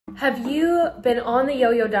Have you been on the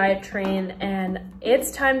yo-yo diet train and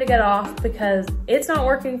it's time to get off because it's not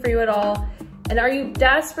working for you at all? And are you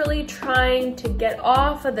desperately trying to get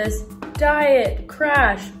off of this diet,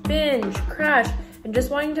 crash, binge, crash, and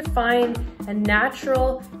just wanting to find a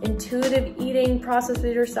natural, intuitive eating process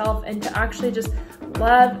with yourself and to actually just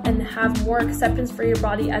love and have more acceptance for your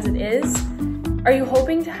body as it is? Are you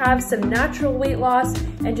hoping to have some natural weight loss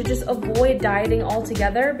and to just avoid dieting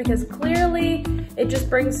altogether? Because clearly it just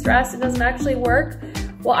brings stress, it doesn't actually work.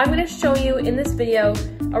 Well, I'm gonna show you in this video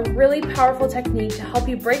a really powerful technique to help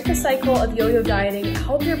you break the cycle of yo-yo dieting,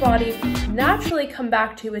 help your body naturally come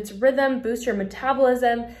back to its rhythm, boost your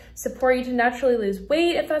metabolism, support you to naturally lose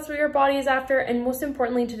weight if that's what your body is after, and most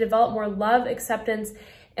importantly, to develop more love, acceptance,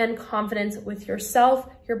 and confidence with yourself,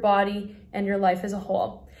 your body, and your life as a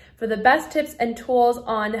whole. For the best tips and tools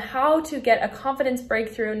on how to get a confidence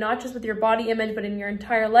breakthrough, not just with your body image, but in your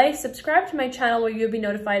entire life, subscribe to my channel where you'll be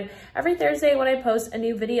notified every Thursday when I post a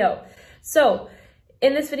new video. So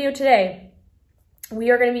in this video today,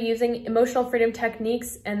 we are going to be using emotional freedom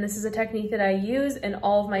techniques, and this is a technique that I use in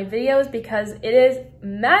all of my videos because it is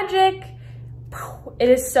magic. It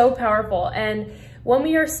is so powerful. And when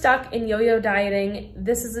we are stuck in yo-yo dieting,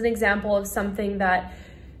 this is an example of something that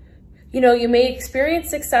you may experience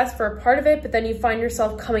success for a part of it, but then you find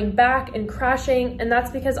yourself coming back and crashing. And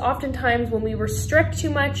that's because oftentimes when we restrict too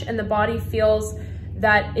much and the body feels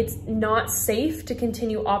that it's not safe to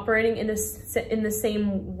continue operating in the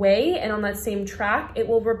same way and on that same track, it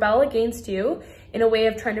will rebel against you in a way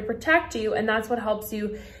of trying to protect you. And that's what helps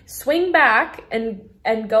you swing back and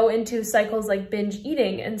go into cycles like binge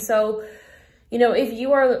eating. And so, if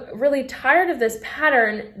you are really tired of this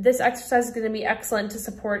pattern, this exercise is going to be excellent to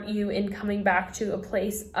support you in coming back to a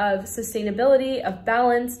place of sustainability, of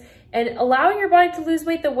balance, and allowing your body to lose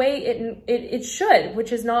weight the way it should,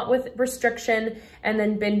 which is not with restriction and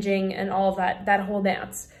then binging and all of that whole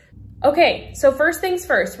dance. Okay, so first things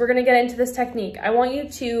first, we're going to get into this technique. I want you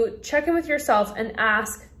to check in with yourself and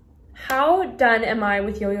ask, how done am I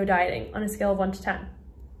with yo-yo dieting on a scale of 1 to 10?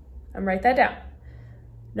 And write that down.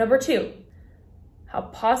 Number 2. How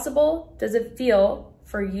possible does it feel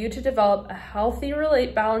for you to develop a healthy,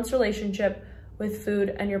 balanced relationship with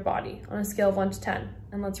food and your body on a scale of 1 to 10?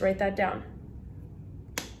 And let's write that down.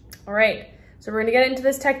 All right, so we're gonna get into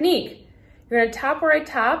this technique. You're gonna tap where I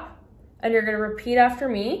tap, and you're gonna repeat after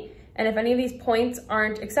me. And if any of these points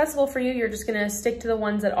aren't accessible for you, you're just gonna stick to the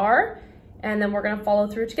ones that are, and then we're gonna follow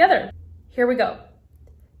through together. Here we go.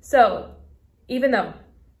 So, even though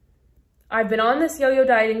I've been on this yo-yo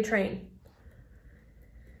dieting train,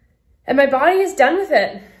 and my body is done with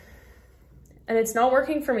it, and it's not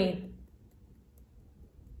working for me,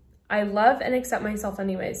 I love and accept myself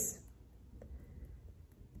anyways.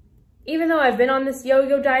 Even though I've been on this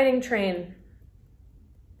yo-yo dieting train,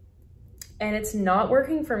 and it's not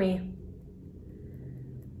working for me,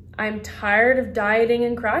 I'm tired of dieting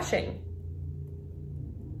and crashing.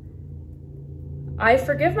 I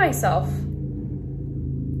forgive myself.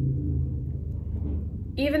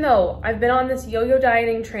 Even though I've been on this yo-yo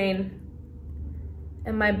dieting train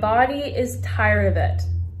and my body is tired of it,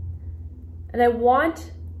 and I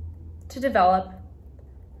want to develop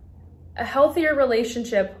a healthier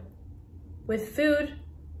relationship with food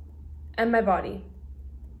and my body,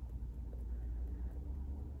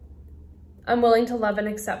 I'm willing to love and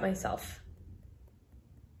accept myself.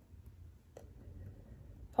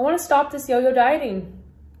 I want to stop this yo-yo dieting.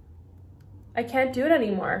 I can't do it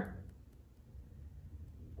anymore.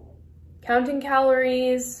 Counting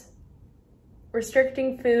calories,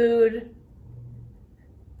 restricting food.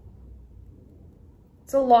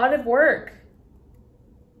 It's a lot of work.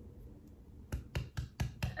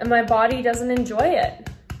 And my body doesn't enjoy it.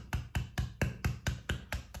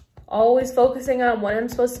 Always focusing on what I'm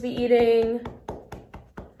supposed to be eating.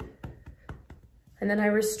 And then I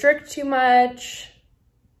restrict too much.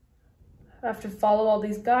 I have to follow all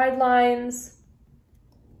these guidelines.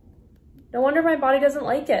 No wonder my body doesn't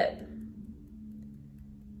like it.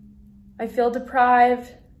 I feel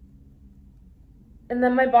deprived, and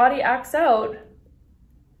then my body acts out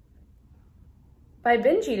by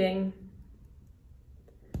binge eating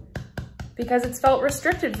because it's felt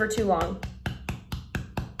restricted for too long.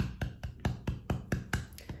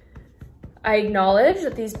 I acknowledge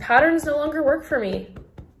that these patterns no longer work for me.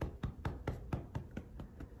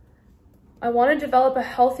 I want to develop a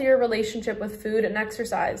healthier relationship with food and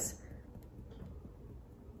exercise.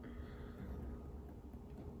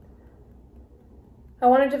 I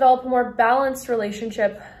want to develop a more balanced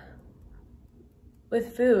relationship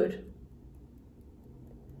with food.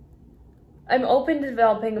 I'm open to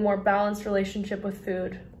developing a more balanced relationship with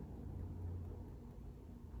food.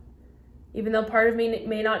 Even though part of me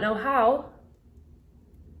may not know how,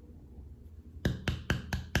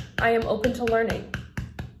 I am open to learning.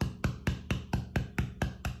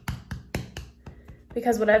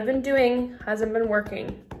 Because what I've been doing hasn't been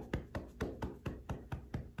working.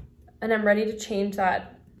 And I'm ready to change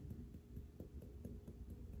that.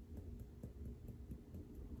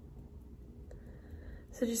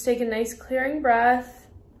 So just take a nice clearing breath.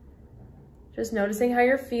 Just noticing how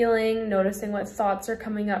you're feeling, noticing what thoughts are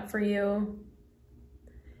coming up for you.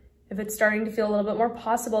 If it's starting to feel a little bit more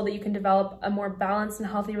possible that you can develop a more balanced and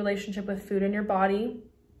healthy relationship with food in your body.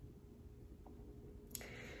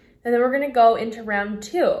 And then we're gonna go into round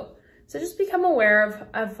 2. So just become aware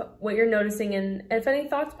of what you're noticing and if any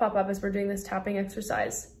thoughts pop up as we're doing this tapping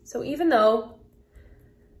exercise. So even though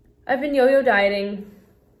I've been yo-yo dieting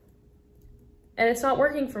and it's not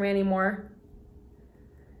working for me anymore,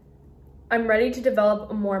 I'm ready to develop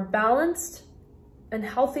a more balanced and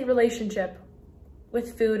healthy relationship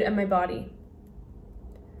with food and my body.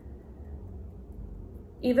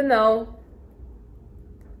 Even though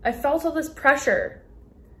I felt all this pressure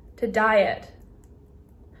to diet,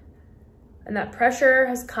 and that pressure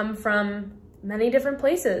has come from many different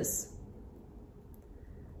places.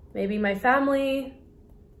 Maybe my family,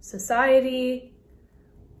 society,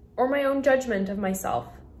 or my own judgment of myself.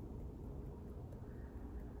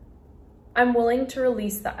 I'm willing to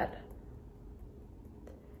release that.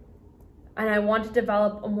 And I want to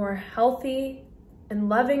develop a more healthy and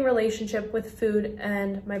loving relationship with food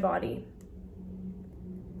and my body.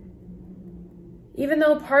 Even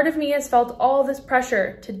though part of me has felt all this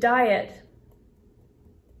pressure to diet,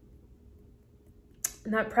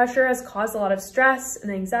 and that pressure has caused a lot of stress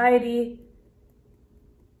and anxiety,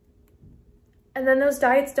 and then those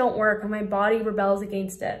diets don't work and my body rebels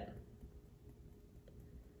against it.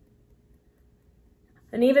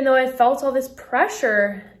 And even though I felt all this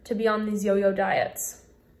pressure to be on these yo-yo diets,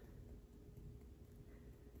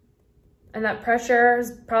 and that pressure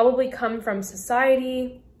has probably come from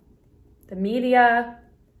society, the media,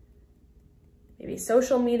 maybe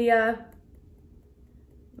social media,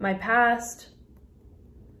 my past,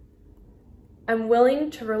 I'm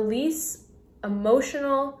willing to release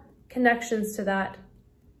emotional connections to that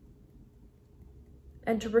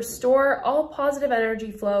and to restore all positive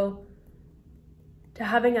energy flow to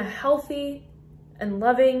having a healthy and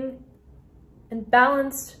loving and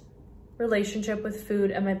balanced relationship with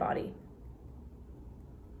food and my body.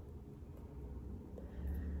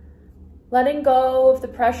 Letting go of the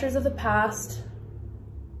pressures of the past,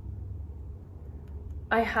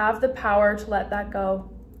 I have the power to let that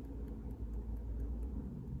go.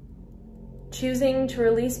 Choosing to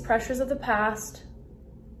release pressures of the past,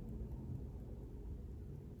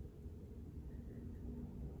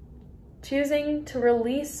 choosing to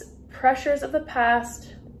release pressures of the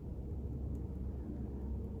past,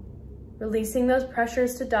 releasing those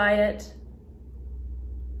pressures to diet,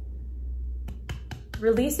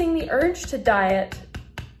 releasing the urge to diet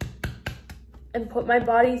and put my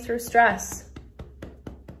body through stress.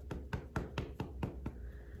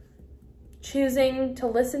 Choosing to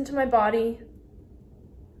listen to my body,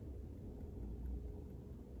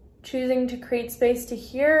 choosing to create space to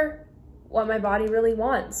hear what my body really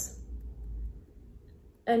wants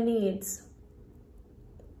and needs.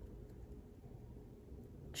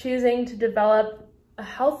 Choosing to develop a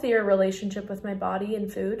healthier relationship with my body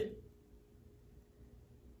and food.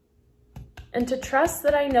 And to trust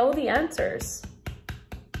that I know the answers.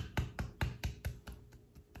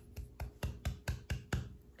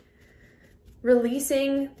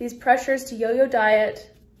 Releasing these pressures to yo-yo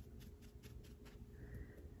diet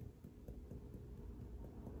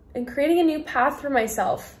and creating a new path for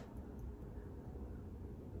myself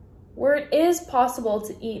where it is possible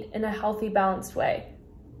to eat in a healthy, balanced way.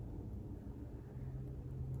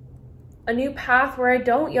 A new path where I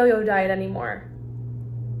don't yo-yo diet anymore.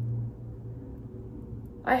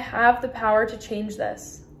 I have the power to change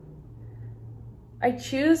this. I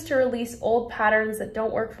choose to release old patterns that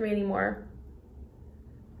don't work for me anymore.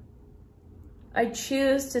 I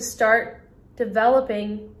choose to start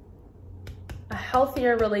developing a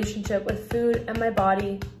healthier relationship with food and my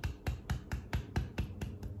body.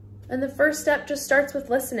 And the first step just starts with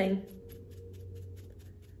listening.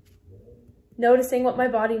 Noticing what my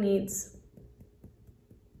body needs.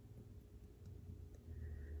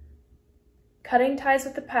 Cutting ties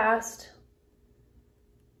with the past.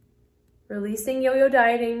 Releasing yo-yo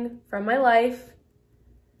dieting from my life.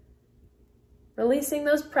 Releasing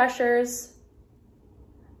those pressures.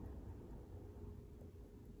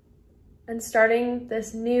 And starting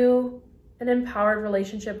this new and empowered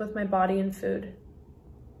relationship with my body and food.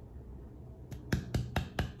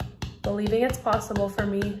 believing it's possible for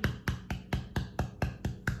me,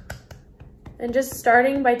 and just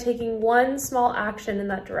starting by taking one small action in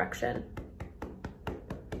that direction.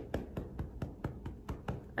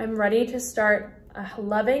 I'm ready to start a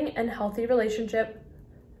loving and healthy relationship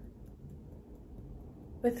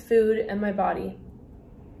with food and my body.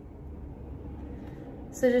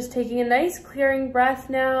 So just taking a nice clearing breath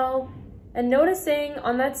now and noticing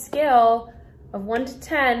on that scale of 1 to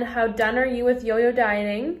 10, how done are you with yo-yo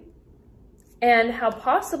dieting, and how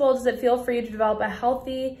possible does it feel for you to develop a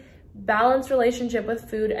healthy, balanced relationship with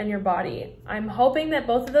food and your body. I'm hoping that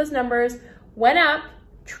both of those numbers went up.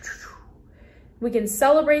 We can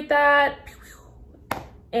celebrate that.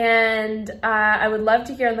 And I would love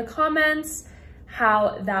to hear in the comments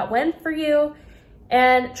how that went for you.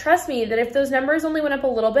 And trust me that if those numbers only went up a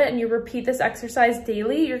little bit and you repeat this exercise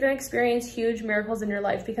daily, you're gonna experience huge miracles in your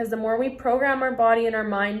life, because the more we program our body and our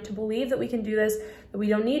mind to believe that we can do this, that we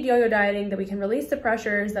don't need yo-yo dieting, that we can release the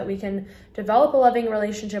pressures, that we can develop a loving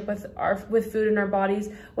relationship with food and our bodies,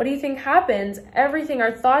 what do you think happens? Everything,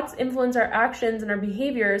 our thoughts influence our actions and our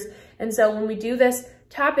behaviors. And so when we do this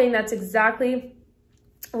tapping, that's exactly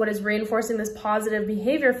what is reinforcing this positive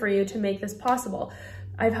behavior for you to make this possible.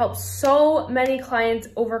 I've helped so many clients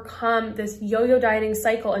overcome this yo-yo dieting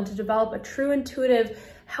cycle and to develop a true, intuitive,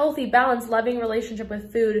 healthy, balanced, loving relationship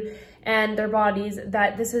with food and their bodies,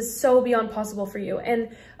 that this is so beyond possible for you.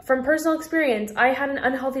 And from personal experience, I had an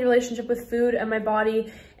unhealthy relationship with food and my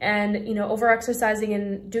body, and over-exercising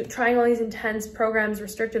and trying all these intense programs,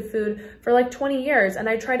 restrictive food, for like 20 years. And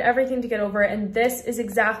I tried everything to get over it, and this is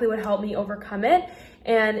exactly what helped me overcome it.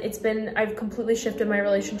 And I've completely shifted my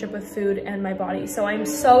relationship with food and my body. So I'm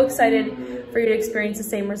so excited for you to experience the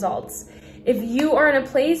same results. If you are in a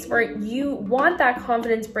place where you want that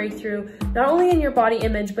confidence breakthrough, not only in your body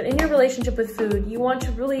image, but in your relationship with food, you want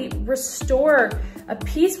to really restore a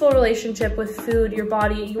peaceful relationship with food, your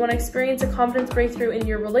body, you want to experience a confidence breakthrough in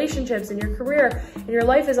your relationships, in your career, in your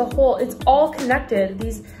life as a whole, it's all connected.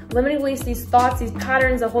 These limiting beliefs, these thoughts, these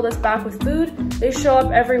patterns that hold us back with food, they show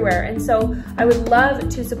up everywhere. And so I would love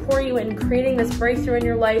to support you in creating this breakthrough in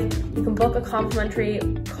your life. You can book a complimentary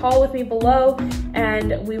call with me below,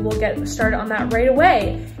 and we will get started on that right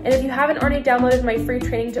away. And if you haven't already downloaded my free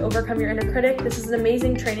training to overcome your inner critic, this is an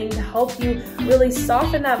amazing training to help you really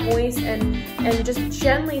soften that voice and just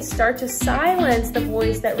gently start to silence the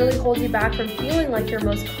voice that really holds you back from feeling like your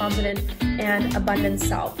most confident and abundant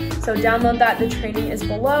self. So download that. The training is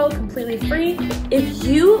below, completely free. If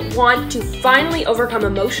you want to finally overcome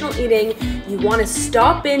emotional eating, you want to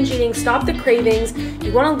stop binge eating, stop the cravings,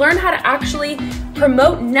 you want to learn how to actually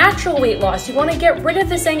promote natural weight loss, you want to get rid of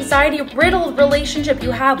this anxiety-riddled relationship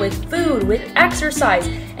you have with food, with exercise,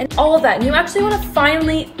 and all of that, and you actually want to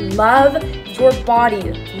finally love your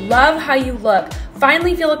body, love how you look,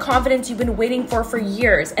 finally feel a confidence you've been waiting for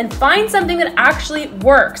years, and find something that actually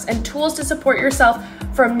works and tools to support yourself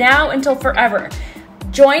from now until forever.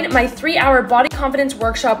 Join my 3-hour body confidence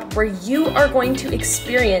workshop where you are going to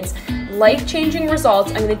experience life-changing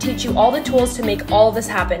results. I'm going to teach you all the tools to make all of this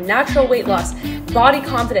happen. Natural weight loss, body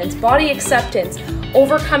confidence, body acceptance,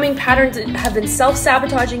 overcoming patterns that have been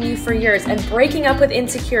self-sabotaging you for years, and breaking up with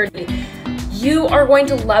insecurity. You are going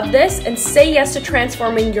to love this and say yes to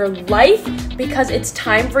transforming your life, because it's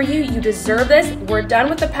time for you. You deserve this. We're done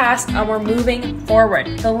with the past and we're moving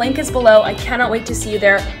forward. The link is below. I cannot wait to see you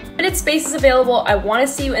there. Limited space is available. I want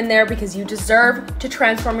to see you in there because you deserve to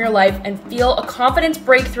transform your life and feel a confidence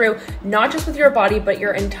breakthrough, not just with your body, but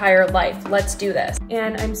your entire life. Let's do this.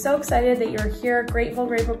 And I'm so excited that you're here. Grateful,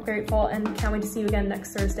 grateful, grateful, and can't wait to see you again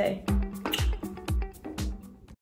next Thursday.